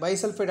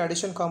பைசல்ஃபைட்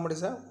addition compound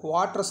is a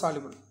water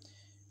soluble.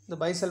 இந்த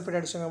பைசல்ஃபைட்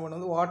அடிஷன் காம்பவுண்ட்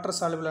வந்து water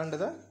soluble and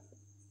the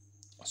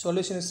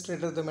solution is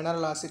treated with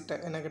mineral acid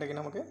என்ன கிடைக்கும்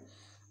நமக்கு,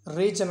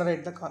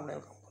 ரீஜெனரேட் த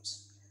கார்பனைல் காம்பவுண்ட்ஸ்.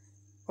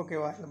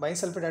 ஓகேவா, இந்த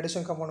பைசல்ஃபைட்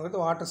அடிஷன் காம்பவுண்ட்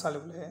வந்து வாட்டர்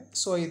சால்யூபிள்.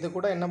 ஸோ இது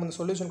கூட என்ன பண்ணுது,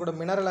 சொல்யூஷன் கூட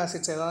மினரல்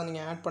ஆசிட்ஸ் ஏதாவது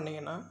நீங்கள் ஆட்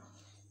பண்ணிங்கன்னா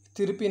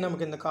திருப்பி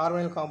நமக்கு இந்த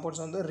கார்பனைல்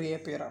காம்பவுண்ட்ஸ் வந்து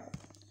ரீஅப்பியர் ஆகும்.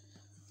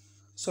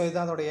 ஸோ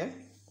இதுதான் அதோடைய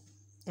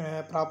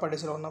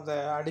ப்ராப்பர்ட்டிஸில் one of the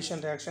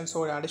addition reaction. So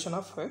addition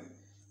of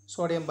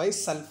sodium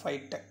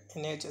பைசல்ஃபைட்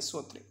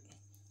NaHSO3.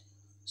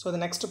 So இது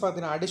நெக்ஸ்ட்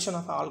பார்த்தீங்கன்னா அடிஷன்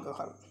ஆஃப்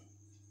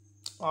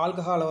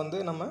ஆல்கஹாலை வந்து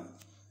நம்ம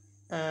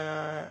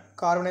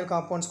கார்பனைல்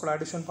காம்பவுண்ட்ஸ் கூட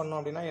அடிஷன் பண்ணோம்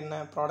அப்படின்னா என்ன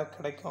ப்ராடக்ட்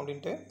கிடைக்கும்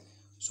அப்படின்ட்டு.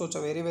 So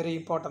it's very very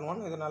important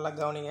one. இது நல்லா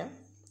கவனிங்க.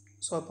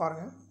 ஸோ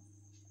பாருங்கள்,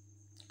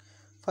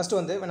 ஃபஸ்ட்டு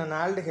வந்து when an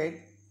aldehyde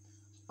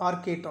or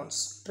ketones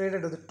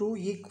traded with 2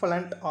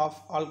 equivalent of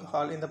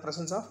alcohol in the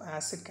presence of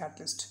acid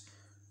catalyst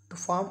to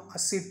form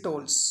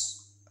acetols.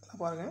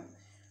 பாருங்கள்,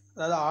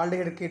 அதாவது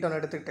ஆல்டிஹைடு கீட்டோன்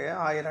எடுத்துக்கிட்டு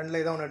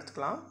ரெண்டில் ஏதோ ஒன்று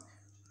எடுத்துக்கலாம்.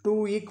 2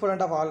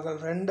 ஈக்குவலண்ட் ஆஃப்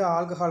ஆல்கஹால், 2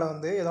 ஆல்கஹாலை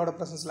வந்து எதோட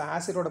ப்ரெசன்ஸில்,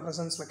 ஆசிடோட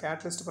ப்ரெசன்ஸில்,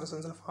 கேட்டலிஸ்ட்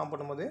ப்ரெசன்ஸில் ஃபார்ம்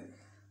பண்ணும்போது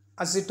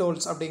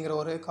அசிட்டோல்ஸ் அப்படிங்கிற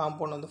ஒரு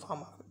காம்பவுண்ட் வந்து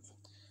ஃபார்ம் ஆகுது.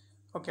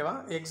 ஓகேவா,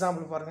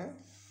 எக்ஸாம்பிள் பாருங்கள்,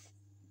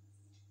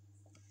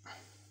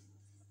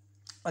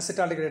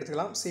 அசிட்டால்டிகைடு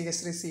எடுத்துக்கலாம்.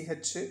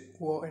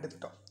 CH3CHO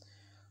எடுத்துட்டோம்.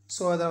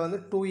 ஸோ அதில் வந்து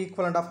 2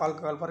 ஈக்குவலண்ட் ஆஃப்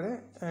ஆல்கஹால்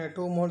பாருங்கள்,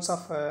 2 moles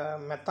ஆஃப்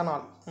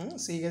மெத்தனால்.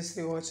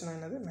 CH3OHனா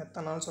என்னது,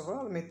 மெத்தனால்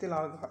சொல்கிறோம், அது methyl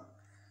alcohol.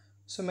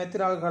 So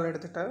methyl alcohol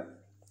எடுத்துகிட்டு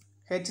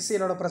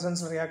HClோட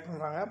ப்ரெசன்ஸில் ரியாக்ட்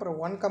பண்ணுறாங்க. அப்புறம்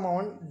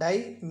 1,1 டை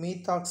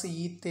மீத்தாக்சி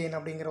ஈத்தேன்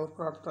அப்படிங்கிற ஒரு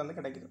ப்ராடக்ட் வந்து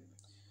கிடைக்குது.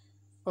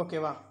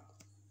 ஓகேவா,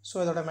 ஸோ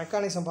இதோட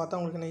மெக்கானிசம் பார்த்தா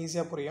உங்களுக்கு இன்னும்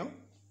ஈஸியாக புரியும்.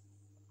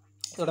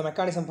 இதோட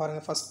மெக்கானிசம்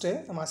பாருங்கள். ஃபஸ்ட்டு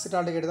நம்ம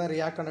அசிட்டால்டிகைடு தான்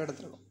ரியாக்டண்ட்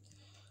எடுத்துருக்கோம்.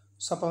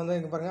 ஸோ அப்போ வந்து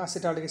இங்கே பாருங்கள்,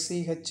 acetaldehyde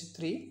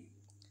CH3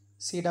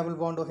 C double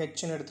bond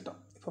Hன்னு எடுத்துட்டோம்.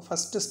 இப்போ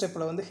ஃபஸ்ட்டு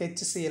ஸ்டெப்பில் வந்து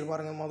HCl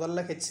பாருங்கள், முதல்ல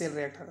HCl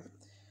ரியாக்ட் ஆகுது.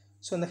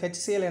 ஸோ இந்த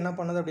HCl என்ன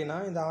பண்ணுது அப்படின்னா,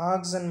 இந்த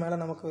ஆக்சிஜன் மேலே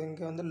நமக்கு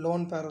இங்கே வந்து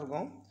லோன் பேர்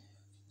இருக்கும்.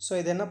 ஸோ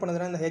இது என்ன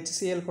பண்ணுதுன்னா, இந்த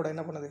HCl கூட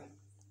என்ன பண்ணுது,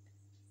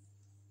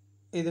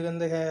 இது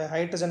வந்து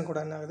ஹைட்ரஜன் கூட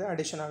என்ன ஆகுது,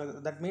 அடிஷன் ஆகுது.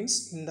 தட் மீன்ஸ்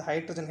இந்த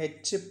hydrogen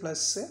H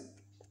plus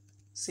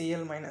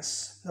Cl minus,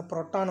 இந்த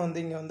ப்ரோட்டான்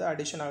வந்து இங்கே வந்து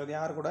அடிஷன் ஆகுது.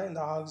 யார் கூட,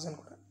 இந்த ஆக்சிஜன்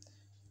கூட.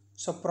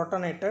 ஸோ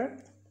ப்ரோட்டானேட்டட்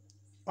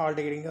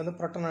ஆல்டிகைடு, இங்கே வந்து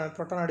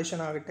ப்ரோட்டான்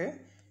அடிஷன் ஆகிட்டு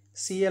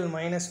Cl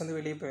மைனஸ் வந்து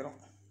வெளியே போயிடும்.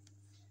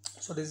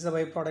 So this is a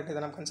by product,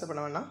 இதை நம்ம கன்சிடர்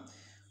பண்ண வேண்டாம்.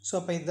 ஸோ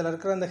அப்போ இதில்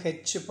இருக்கிற இந்த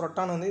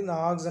ப்ரோட்டான் வந்து இந்த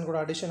ஆக்சிஜன் கூட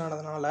அடிஷன்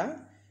ஆனதுனால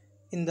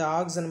இந்த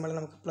ஆக்சிஜன் மேலே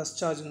நமக்கு ப்ளஸ்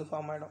சார்ஜ் வந்து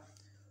ஃபார்ம் ஆகிடும்.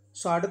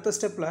 ஸோ அடுத்த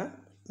ஸ்டெப்பில்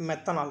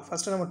மெத்தனால்,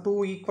 ஃபஸ்ட்டு நம்ம 2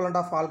 ஈக்குவலண்ட்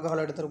ஆஃப்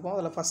ஆல்கஹால் எடுத்திருப்போம்.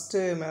 அதில் ஃபஸ்ட்டு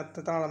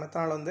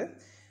மெத்தனால் வந்து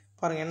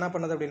பாருங்கள் என்ன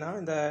பண்ணுது அப்படின்னா,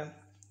 இந்த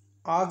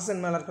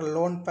ஆக்சிஜன் மேலே இருக்கிற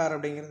லோன் பேர்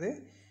அப்படிங்கிறது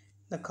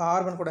இந்த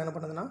கார்பன் கூட என்ன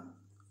பண்ணுதுன்னா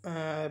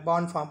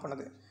பாண்ட் ஃபார்ம்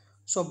பண்ணுது.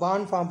 ஸோ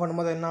பாண்ட் ஃபார்ம்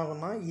பண்ணும்போது என்ன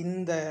ஆகும்னா,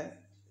 இந்த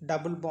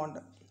டபுள் பாண்ட்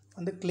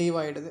வந்து க்ளீவ்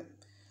ஆகிடுது.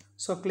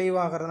 ஸோ க்ளீவ்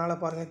ஆகிறதுனால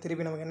பாருங்கள்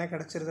திருப்பி நமக்கு என்ன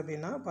கிடச்சிருது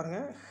அப்படின்னா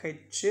பாருங்கள்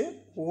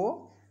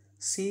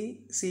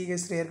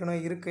CH3 ஏற்கனவே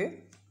இருக்குது.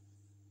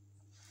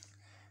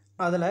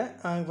 அதில்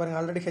பாருங்கள்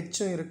ஆல்ரெடி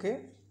ஹெச்சும் இருக்குது.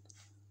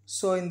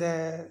 ஸோ இந்த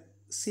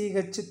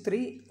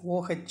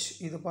CH3OH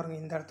இது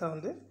பாருங்கள் இந்த இடத்துல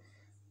வந்து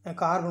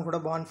கார்பன் கூட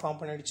பாண்ட் ஃபார்ம்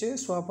பண்ணிடுச்சு.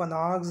 ஸோ அப்போ அந்த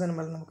ஆக்சிஜன்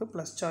மேலே நமக்கு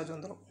ப்ளஸ் சார்ஜ்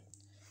வந்துடும்.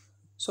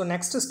 ஸோ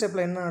நெக்ஸ்ட்டு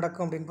ஸ்டெப்பில் என்ன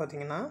நடக்கும் அப்படின்னு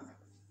பார்த்தீங்கன்னா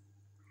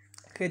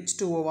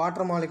H2O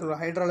வாட்டர் மாலிகுல்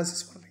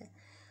ஹைட்ராலிசிஸ் பண்ணுறீங்க.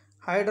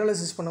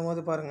 ஹைட்ராலிசிஸ்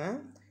பண்ணும்போது பாருங்கள்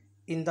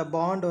இந்த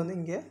பாண்ட் வந்து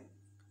இங்கே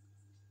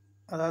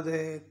அதாவது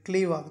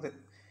க்ளீவ் ஆகுது.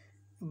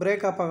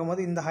 பிரேக்கப்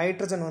ஆகும்போது இந்த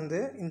ஹைட்ரஜன் வந்து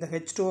இந்த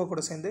H2O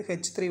கூட சேர்ந்து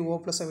H3O+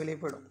 வெளியே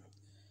போயிடும்.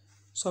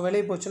 ஸோ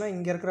வெளியே போச்சுன்னா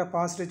இங்கே இருக்கிற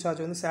பாசிட்டிவ்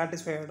சார்ஜ் வந்து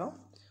சாட்டிஸ்ஃபை ஆகிடும்.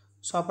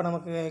 ஸோ அப்போ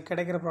நமக்கு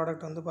கிடைக்கிற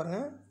ப்ராடக்ட் வந்து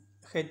பாருங்கள்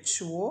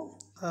HO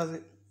அதாவது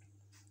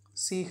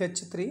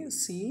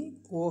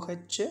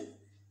CH3COH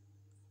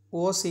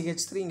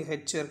OCH3 இங்கே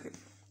H இருக்குது.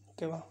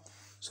 ஓகேவா?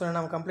 ஸோ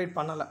நம்ம கம்ப்ளீட்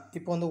பண்ணலை.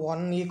 இப்போ வந்து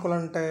 1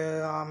 ஈக்குவலண்ட்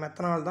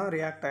மெத்தனால் தான்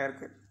ரியாக்ட்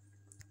ஆகிருக்கு.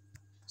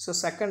 ஸோ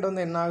செகண்ட்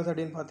வந்து என்ன ஆகுது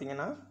அப்படின்னு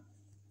பார்த்தீங்கன்னா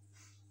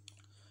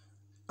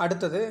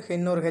அடுத்தது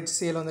இன்னொரு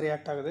HCl வந்து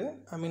ரியாக்ட் ஆகுது.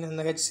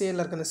 இந்த HCl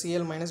இருக்க இந்த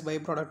Cl- பை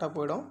ப்ராடக்டாக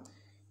போயிடும்.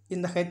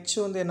 இந்த H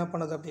வந்து என்ன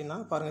பண்ணுது அப்படின்னா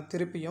பாருங்கள்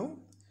திருப்பியும்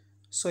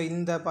ஸோ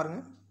இந்த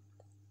பாருங்கள்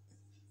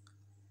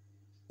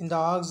இந்த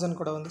ஆக்சிஜன்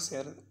கூட வந்து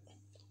சேருது.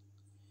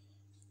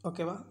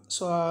 ஓகேவா?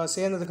 ஸோ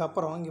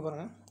சேர்ந்ததுக்கப்புறம் இங்கே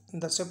பாருங்கள்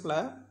இந்த ஸ்டெப்பில்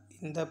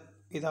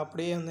இது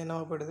அப்படியே வந்து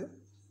என்னவா போயிடுது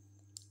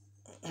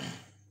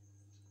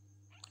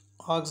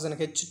ஆக்சிஜன்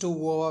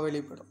H2Oவாக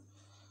வெளியே போயிடும்.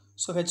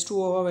 ஸோ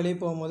H2Oவாக வெளியே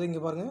போகும்போது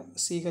இங்கே பாருங்கள்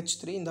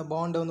CH3 இந்த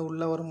பாண்டு வந்து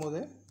உள்ளே வரும்போது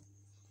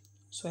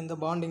ஸோ இந்த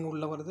பாண்ட் இங்கே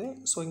உள்ளே வருது.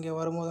 ஸோ இங்கே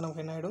வரும்போது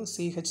நமக்கு என்ன ஆகிடும்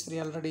CH3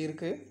 ஆல்ரெடி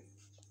இருக்குது.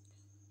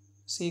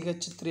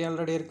 CH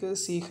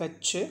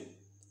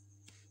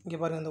இங்கே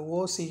பாருங்கள் இந்த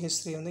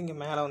OCH3 வந்து இங்கே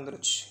மேலே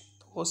வந்துருச்சு.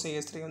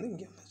 OCH3 வந்து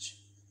இங்கே வந்துருச்சு.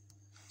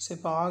 ஸோ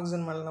இப்போ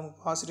ஆக்சிஜன் மேலே நமக்கு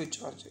பாசிட்டிவ்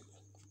சார்ஜ்.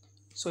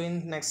 ஸோ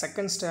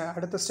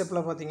அடுத்த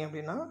ஸ்டெப்பில் பார்த்தீங்க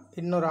அப்படின்னா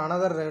இன்னொரு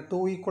another 2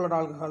 ஈக்குவலட்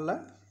ஆல்கஹாலில்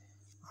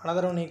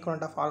another 1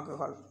 equivalent of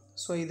alcohol.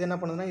 So இது என்ன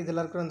பண்ணுதுன்னா இதில்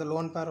இருக்கிற இந்த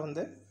லோன் பேர்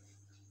வந்து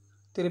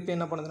திருப்பி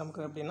என்ன பண்ணுது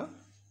நமக்கு அப்படின்னா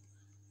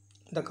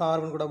இந்த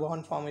கார்பன் கூட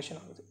பாண்ட் ஃபார்மேஷன்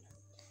ஆகுது.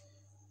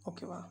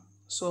 ஓகேவா?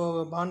 ஸோ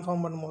பாண்ட்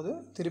ஃபார்ம் பண்ணும்போது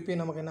திருப்பி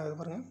நமக்கு என்ன ஆகுது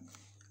பாருங்கள்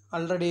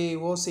ஆல்ரெடி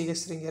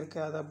OCH3 இங்கே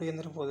இருக்குது. அது அப்படியே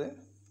இருந்துட்டு போகுது.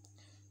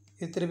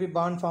 இது திருப்பி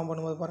பாண்ட் ஃபார்ம்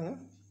பண்ணும்போது பாருங்கள்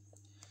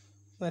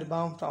இந்த மாதிரி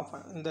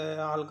இந்த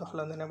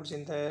ஆல்கஹால் வந்து என்ன பிடிச்சி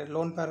இந்த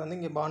லோன் பேர் வந்து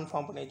இங்கே பாண்ட்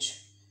ஃபார்ம் பண்ணிடுச்சு.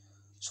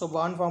 ஸோ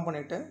பாண்ட் ஃபார்ம்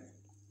பண்ணிவிட்டு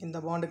இந்த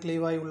பாண்டு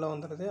க்ளீவ் ஆகி உள்ளே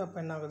வந்துடுது. அப்போ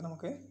என்ன ஆகுது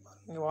நமக்கு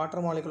இங்கே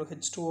வாட்டர் மாலிகுல்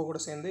H2O கூட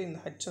சேர்ந்து இந்த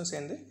Hம்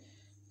சேர்ந்து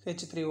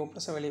H3O+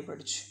 வெளியே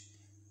போயிடுச்சு.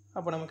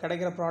 அப்போ நமக்கு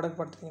கிடைக்கிற ப்ராடக்ட்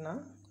பார்த்தீங்கன்னா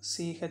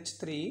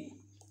CH3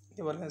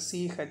 இங்கே பாருங்கள்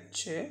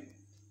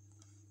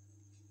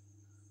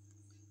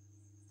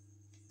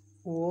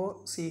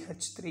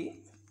OCH3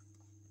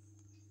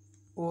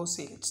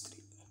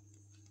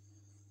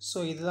 ஸோ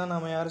இதுதான்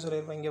நம்ம யார்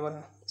சொல்லியிருப்போம் இங்கே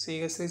பாருங்கள்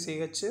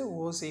CH3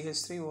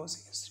 OCH3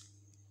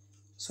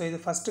 ஸோ இது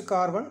ஃபஸ்ட்டு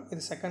கார்பன்,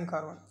 இது செகண்ட்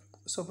கார்பன்.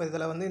 ஸோ இப்போ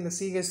இதில் வந்து இந்த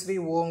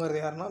CH3Oங்கிறது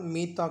யாருன்னா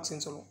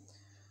மீத்தாக்சின்னு சொல்லுவோம்.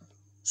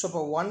 ஸோ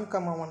இப்போ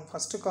 1,1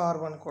 ஃபஸ்ட்டு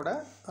கார்பன் கூட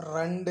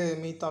 2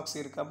 மீத்தாக்சி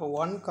இருக்குது. அப்போ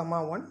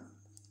 1,1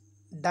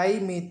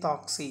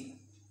 டைமீத்தாக்சி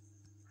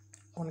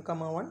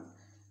 1,1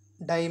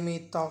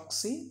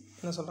 டைமீத்தாக்சி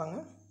என்ன சொல்கிறாங்க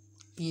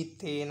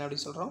ஈத்தேன் அப்படி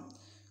சொல்கிறோம்.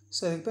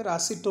 ஸோ இதுக்கு பேர்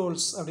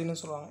அசிட்டோல்ஸ் அப்படின்னு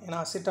சொல்லுவாங்க. ஏன்னா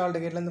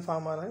அசிட்டால்டிகேட்லேருந்து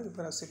ஃபார்ம் ஆகிறது இது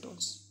பேர்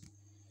அசிட்டோல்ஸ்.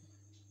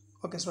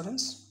 ஓகே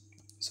ஸ்டூடெண்ட்ஸ்,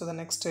 ஸோ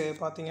நெக்ஸ்ட்டு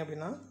பார்த்தீங்க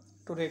அப்படின்னா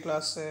டுடே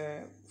கிளாஸ்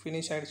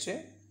ஃபினிஷ் ஆகிடுச்சு.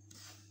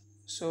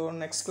 ஸோ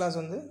நெக்ஸ்ட் கிளாஸ்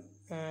வந்து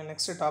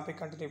நெக்ஸ்ட்டு டாபிக்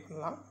கண்டினியூ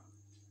பண்ணலாம்.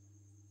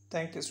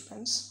 Thank you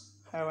students,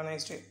 have a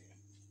nice day.